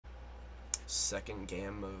Second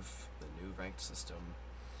game of the new ranked system.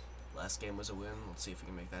 Last game was a win. Let's see if we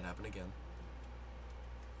can make that happen again.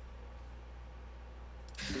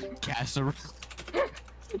 Casserole. What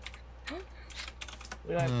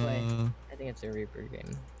do I play? I think it's a Reaper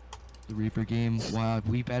game. The Reaper game. Wow,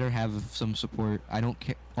 we better have some support. I don't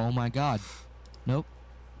care. Oh my god. Nope.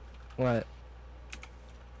 What?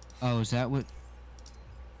 Oh, is that what?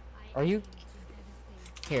 Are you?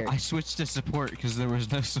 Here. I switched to support because there was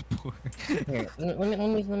no support. Here. Let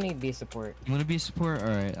me be support. You wanna be support?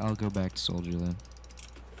 Alright, I'll go back to soldier then.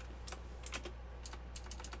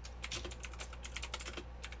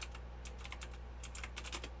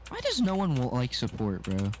 Why does no one like support,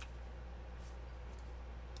 bro?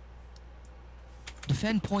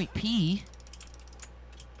 Defend point P.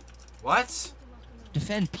 What?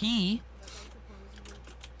 Defend P.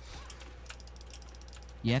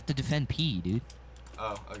 You have to defend P, dude.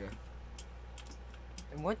 Oh, okay.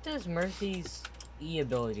 And what does Mercy's E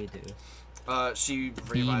ability do? She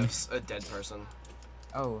revives a dead person.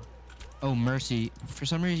 Oh. Oh, Mercy. For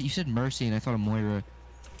some reason, you said Mercy, and I thought of Moira.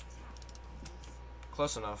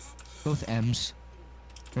 Close enough. Both M's.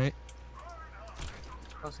 Right?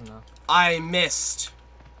 Close enough. I missed.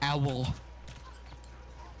 Owl.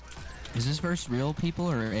 Is this versus real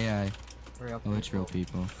people or AI? Real Oh, it's real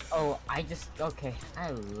people. Oh, okay. I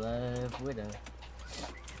love Widow.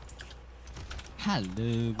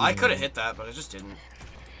 Hello. I could have hit that, but I just didn't.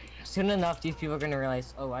 Soon enough, these people are gonna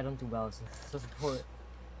realize, oh, I don't do well as a support.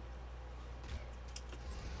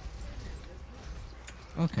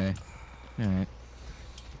 Okay. Alright.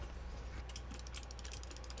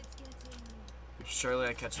 Surely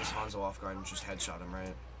I catch this Hanzo off guard and just headshot him,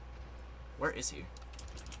 right? Where is he?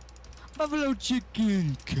 Buffalo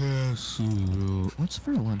chicken casserole. What's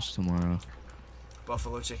for lunch tomorrow?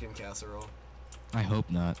 Buffalo chicken casserole. I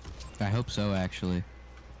hope not. I hope so, actually.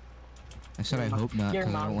 I said I hope not. Your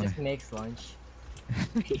 'Cause I don't mom wanna... just makes lunch.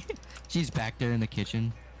 She's back there in the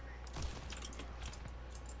kitchen.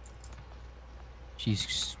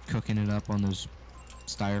 She's cooking it up on those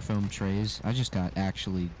styrofoam trays. I just got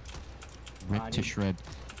actually ripped to shred.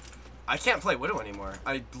 I can't play Widow anymore.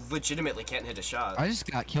 I legitimately can't hit a shot. I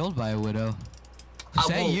just got killed by a widow. Is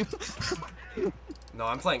that you? No,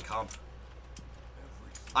 I'm playing comp.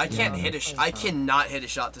 I can't hit a I cannot hit a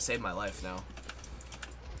shot to save my life now.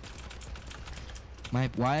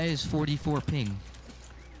 Why is 44 ping?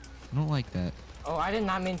 I don't like that. Oh, I did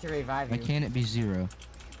not mean to revive you. Why can't it be 0?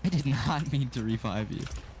 I did not mean to revive you.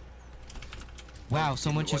 Wow,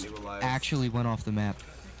 someone just actually went off the map.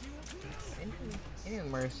 Maybe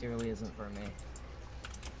Mercy really isn't for me.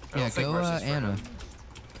 Yeah, go Anna.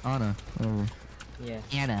 Anna, whatever. Yeah.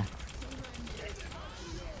 Anna.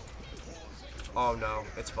 Oh no,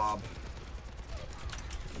 it's Bob.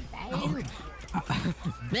 Oh.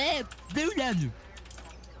 Babe, do that.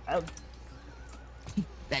 Oh.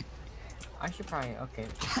 I should probably, okay.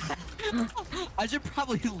 I should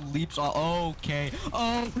probably leap off. Okay.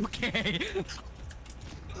 Okay.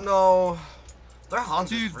 No. Their Hanzo's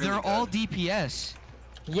Dude, really they're good. all DPS.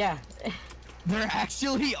 Yeah. They're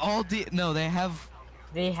actually all no, they have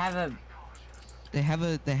They have that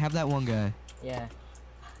one guy. Yeah.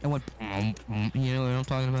 That one you know what I'm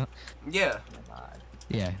talking about? Yeah. Oh my god.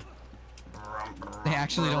 Yeah. They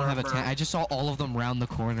actually don't have a tank. I just saw all of them round the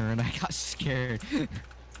corner and I got scared.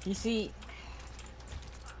 You see,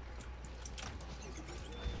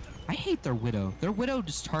 I hate their widow. Their widow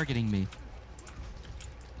just targeting me.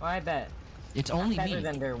 well, I bet. It's only Better me.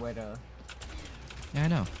 than their Widow. Yeah, I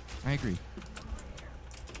know. I agree.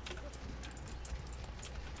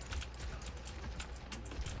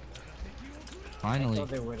 Finally. I killed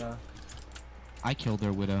their Widow. I killed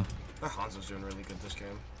their widow. Their Hanzo's doing really good this game.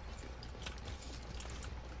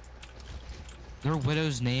 Their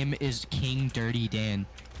widow's name is King Dirty Dan.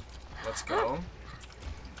 Let's go.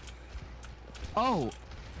 Oh!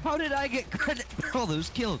 How did I get credit for all those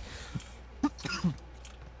kills?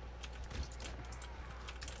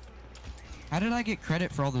 How did I get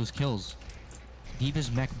credit for all those kills?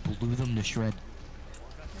 Diva's mech blew them to shred.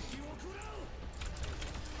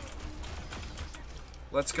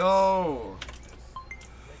 Let's go.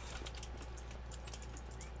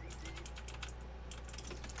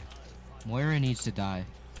 Moira needs to die.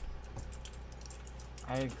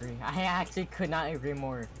 I agree. I actually could not agree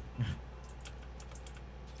more.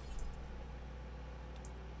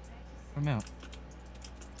 I'm out.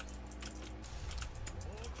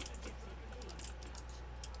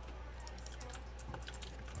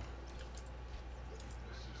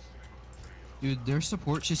 Dude, their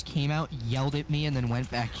support just came out, yelled at me, and then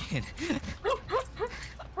went back in.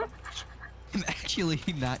 I'm actually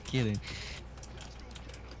not kidding.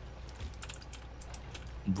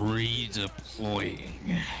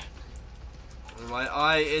 Redeploying. My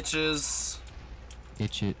eye itches.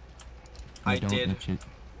 Itch it. No, I don't did. itch it.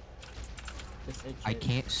 Just itch I it.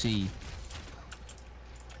 can't see.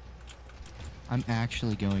 I'm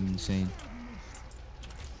actually going insane.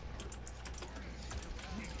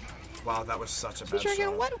 Wow, that was such a bad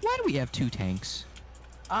Dragon, shot. why do we have 2 tanks?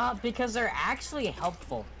 Because they're actually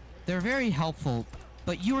helpful. They're very helpful,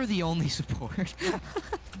 but you are the only support.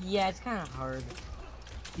 Yeah, it's kind of hard.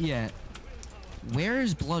 Yeah. Where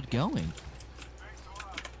is blood going?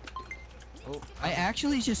 Oh, I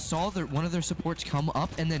actually just saw one of their supports come up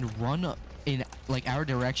and then run in like our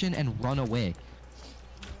direction and run away.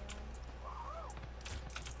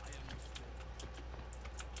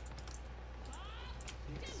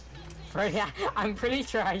 Freddy, I'm pretty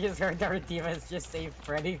sure I just heard our demons just say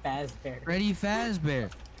Freddy Fazbear. Freddy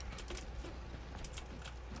Fazbear.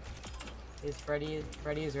 Is Freddy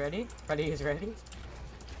is ready? Freddy is ready?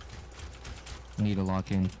 Need to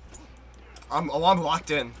lock in. I'm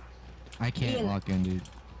locked in. I can't Ian. lock in, dude.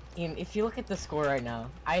 Ian, if you look at the score right now,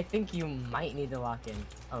 I think you might need to lock in.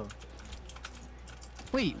 Oh.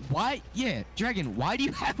 Wait, why? Yeah, Dragon, why do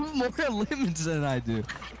you have more limits than I do?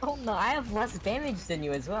 I don't know, I have less damage than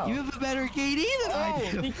you as well. You have a better KD than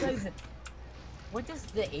I do. Because... What does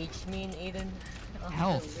the H mean, Aiden?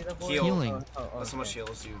 Health. The leaderboard? Heal. Healing. That's how much okay. heal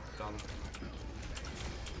as you've done.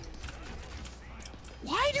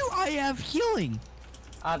 Why do I have healing?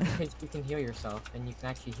 Because you can heal yourself, and you can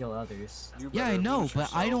actually heal others. You Yeah, I better know, lose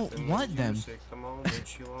but I yourself don't and want when them. you sick the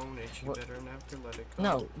moment you own it, you What? better never let it go.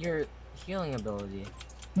 No, your healing ability.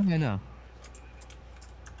 I know.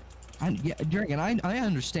 Yeah, Dragon, I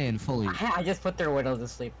understand fully. I just put their widow to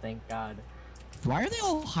sleep, thank God. Why are they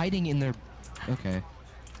all hiding in their... Okay.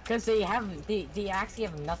 Because they actually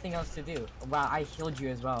have nothing else to do. Wow, I healed you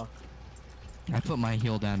as well. I put my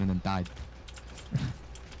heal down and then died.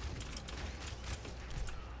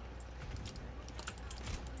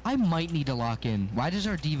 I might need to lock in. Why does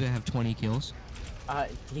our diva have 20 kills?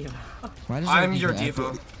 Diva. Why does our I'm your have-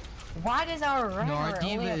 diva. Why does our runner No, our only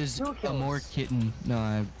diva have is 2 a kills? more kitten. No,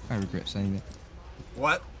 I regret saying that.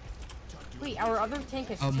 What? Wait, our other tank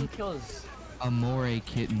has 2 kills. A more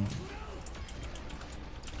kitten.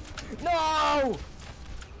 No!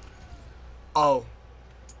 Oh.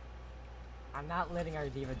 I'm not letting our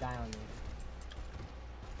diva die on me.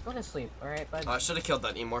 Go to sleep, alright, bud? I should have killed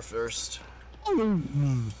that Emor first.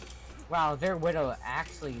 Wow, their widow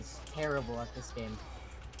actually is terrible at this game.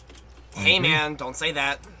 Hey man, don't say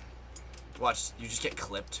that. Watch, you just get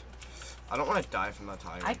clipped. I don't want to die from that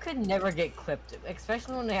tire. I could never get clipped,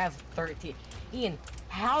 especially when they have 13. Ian,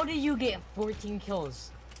 how do you get 14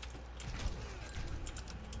 kills?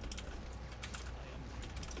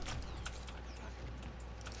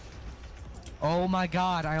 Oh my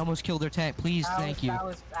god, I almost killed their tank. Please, thank you. That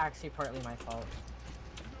was actually partly my fault.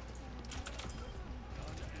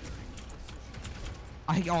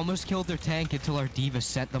 I almost killed their tank until our diva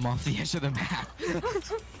sent them off the edge of the map.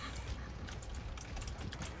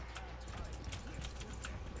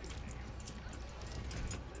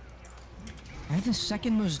 I have the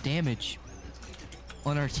second most damage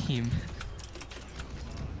on our team.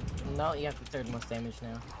 No, you have the 3rd most damage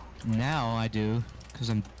now. Now I do, because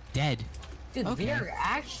I'm dead. Dude, Okay. they're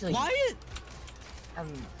actually... Why?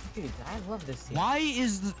 Dude, I love this team. Why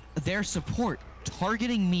is their support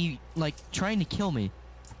targeting me, like, trying to kill me?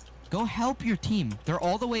 Go help your team. They're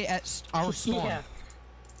all the way at our spawn. Yeah.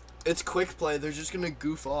 It's quick play, they're just gonna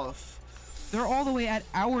goof off. They're all the way at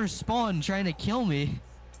our spawn trying to kill me.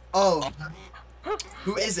 Oh.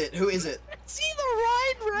 Who is it? Who is it? See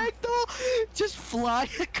the Ryan Ragdoll just fly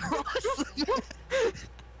across the map.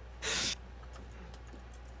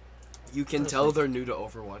 You can tell they're new to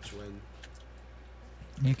Overwatch when.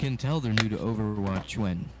 You can tell they're new to Overwatch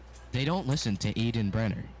when they don't listen to Aiden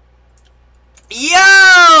Brenner.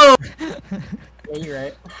 Yo! Yeah, you're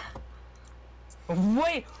right.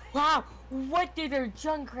 Wait, wow, what did their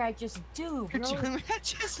Junkrat just do, bro? That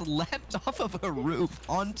just leapt off of a roof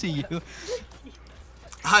onto you.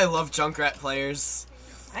 I love Junkrat players.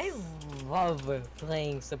 I love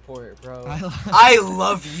playing support, bro. I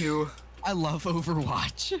love you. I love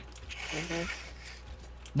Overwatch.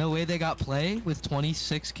 No way they got play with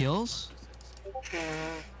 26 kills?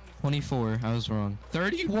 24, I was wrong.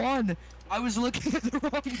 31! I was looking at the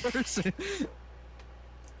wrong person.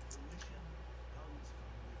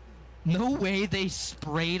 No way they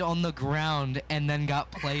sprayed on the ground and then got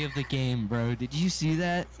play of the game, bro. Did you see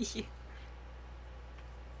that? Yeah.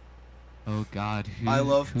 Oh god, I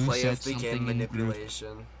love who play said of the something game in group?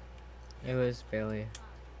 manipulation. It was Bailey.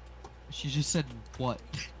 She just said what?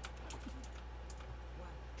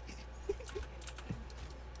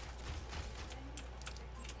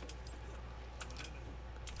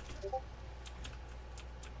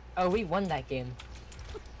 Oh, we won that game.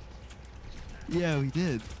 Yeah, we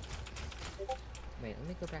did. Wait, let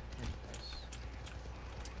me go back to this.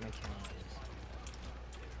 My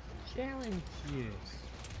challenges. Challenges.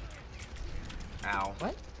 Ow.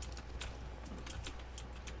 What?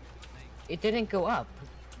 It didn't go up.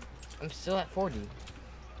 I'm still at 40.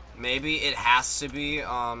 Maybe it has to be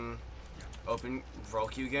open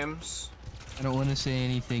Roku games. I don't want to say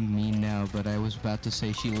anything mean now, but I was about to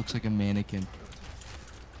say she looks like a mannequin.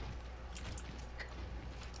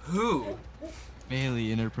 Who?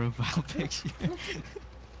 Bailey in her profile picture.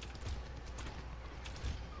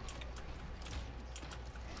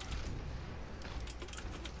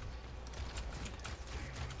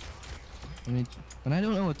 I mean, when I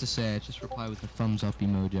don't know what to say, I just reply with the thumbs up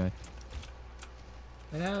emoji.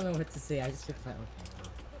 And I don't know what to say, I just reply, okay.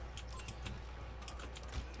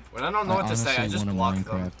 When I don't know what to say, I just block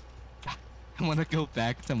them. I want to go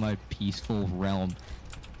back to my peaceful realm.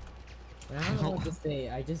 When I don't know what to say,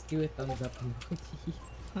 I just do a thumbs up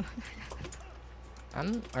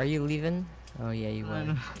emoji. Are you leaving? Oh yeah, you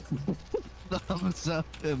are. Thumbs up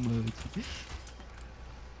emoji.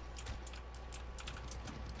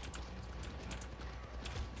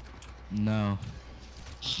 No.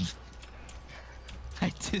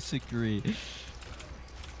 I disagree.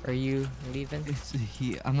 Are you leaving?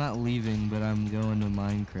 I'm not leaving, but I'm going to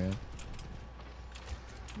Minecraft.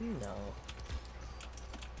 No.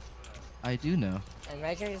 I do know.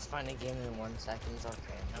 Imagine I just find a game in 1 second.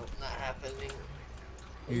 Okay, nope, not happening.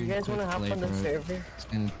 Here, You guys want to hop on the server? It's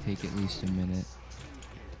gonna take at least a minute.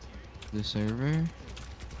 The server?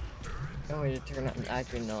 Can't wait to turn on.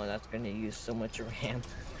 Actually, no, that's gonna use so much RAM.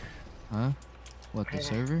 Huh? What, the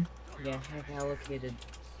server? Yeah, I've allocated.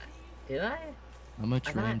 Did I? How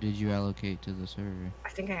much RAM did you allocate to the server? I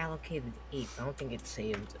think I allocated 8. I don't think it's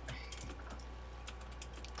saved.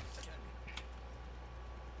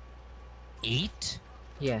 8?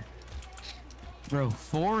 Yeah. Bro,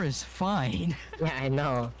 4 is fine. Yeah, I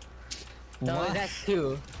know. No, What? that's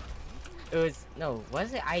 2. It was no.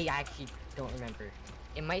 Was it? I actually don't remember.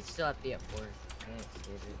 It might still be at 4. I didn't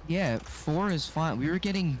save it. Yeah, 4 is fine. We were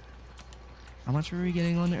getting... How much were we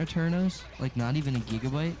getting on Eternos? Like, not even a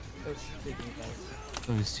gigabyte? It was 2 gigabytes.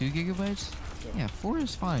 Oh, it was 2 gigabytes? Yeah. Yeah, 4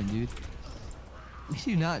 is fine, dude. We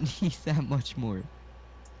do not need that much more.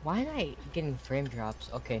 Why am I getting frame drops?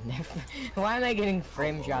 Okay, never. Why am I getting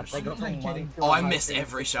frame drops? Like, Oh, I missed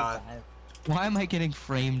every shot. Why am I getting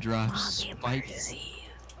frame drops? Spikes.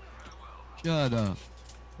 Shut up.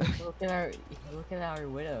 Look at our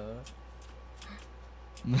widow.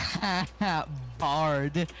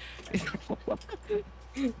 Bard.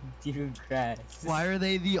 Dude, grass. Why are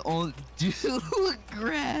they the only dude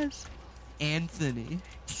grass? Anthony.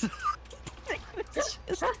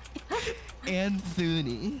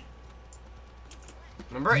 Anthony.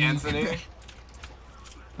 Remember Anthony?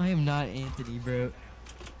 I am not Anthony, bro.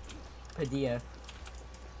 Padilla.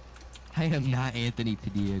 I am not Anthony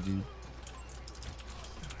Padilla, dude.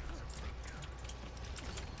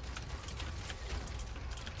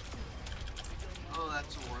 Oh,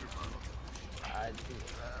 that's a water bottle.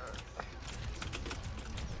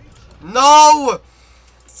 No!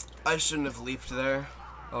 I shouldn't have leaped there.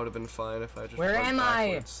 I would have been fine if I just Where went am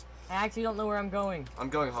backwards. I actually don't know where I'm going. I'm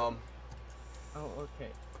going home. Oh, okay.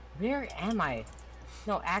 Where am I?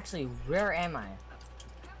 No, actually, where am I?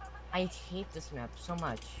 I hate this map so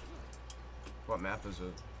much. What map is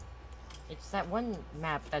it? It's that one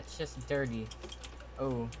map that's just dirty.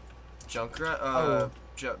 Oh. Junkrat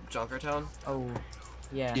Town? Oh.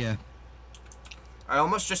 Yeah. Yeah. I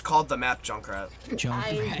almost just called the map Junkrat.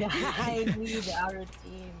 I need our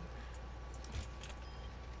team.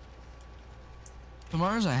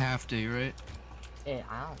 Tomorrow's a half day, right? I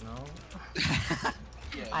don't know.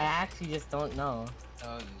 I actually just don't know.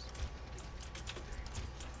 Oh, it is.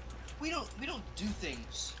 We don't do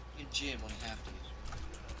things in gym on half days.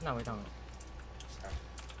 No, we don't.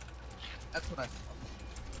 That's what I thought.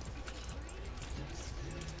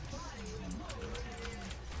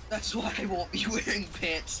 That's why I won't be wearing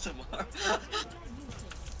pants tomorrow.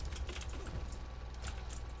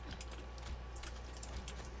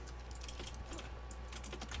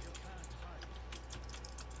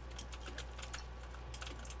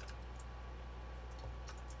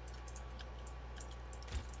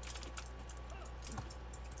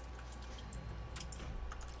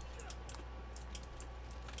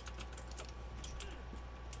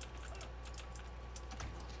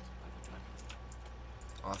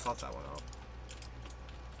 Oh, I thought that went up.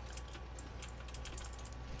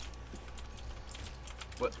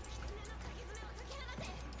 What?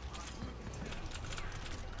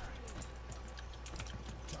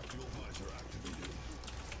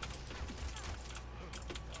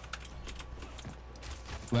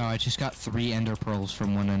 Wow, I just got 3 ender pearls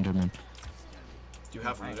from 1 enderman. Do you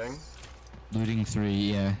have looting? Looting 3,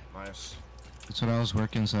 yeah. Nice. That's what I was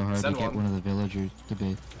working so hard Send to get one. one of the villagers to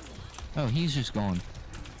be. Oh, he's just gone.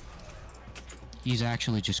 He's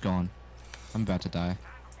actually just gone. I'm about to die.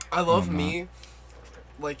 I love I'm me,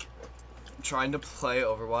 like, trying to play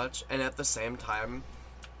Overwatch and at the same time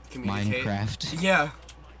communicate. Minecraft. Yeah.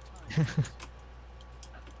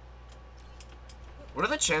 What are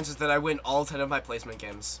the chances that I win all 10 of my placement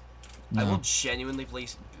games? No. I will genuinely blee.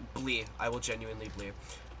 I will genuinely blee.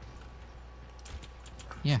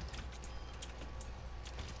 Yeah.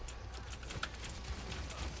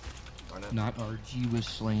 Darn it. Not RG was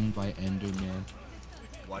slain by Enderman.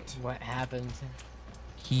 What? What happened?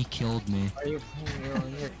 He killed me. Are you playing your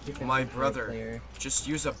own? You're keeping My the brother. player. Just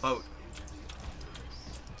use a boat.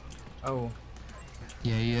 Oh.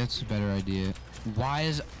 Yeah, that's a better idea. Why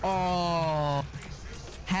is... Oh!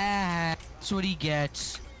 Ha! That's what he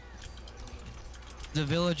gets. The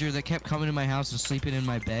villager that kept coming to my house and sleeping in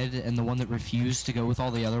my bed, and the one that refused to go with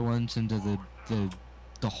all the other ones into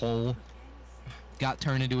the hole, got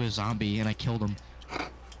turned into a zombie, and I killed him.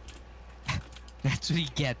 That's what he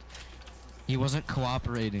get. He wasn't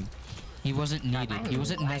cooperating. He wasn't needed. He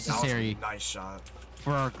wasn't necessary That was a nice shot.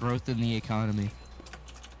 for our growth in the economy.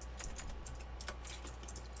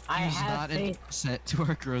 I He's have not faith. set to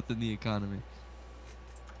our growth in the economy.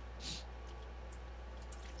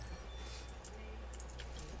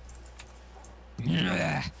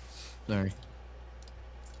 Sorry.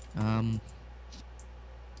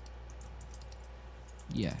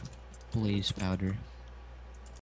 Yeah. Blaze powder.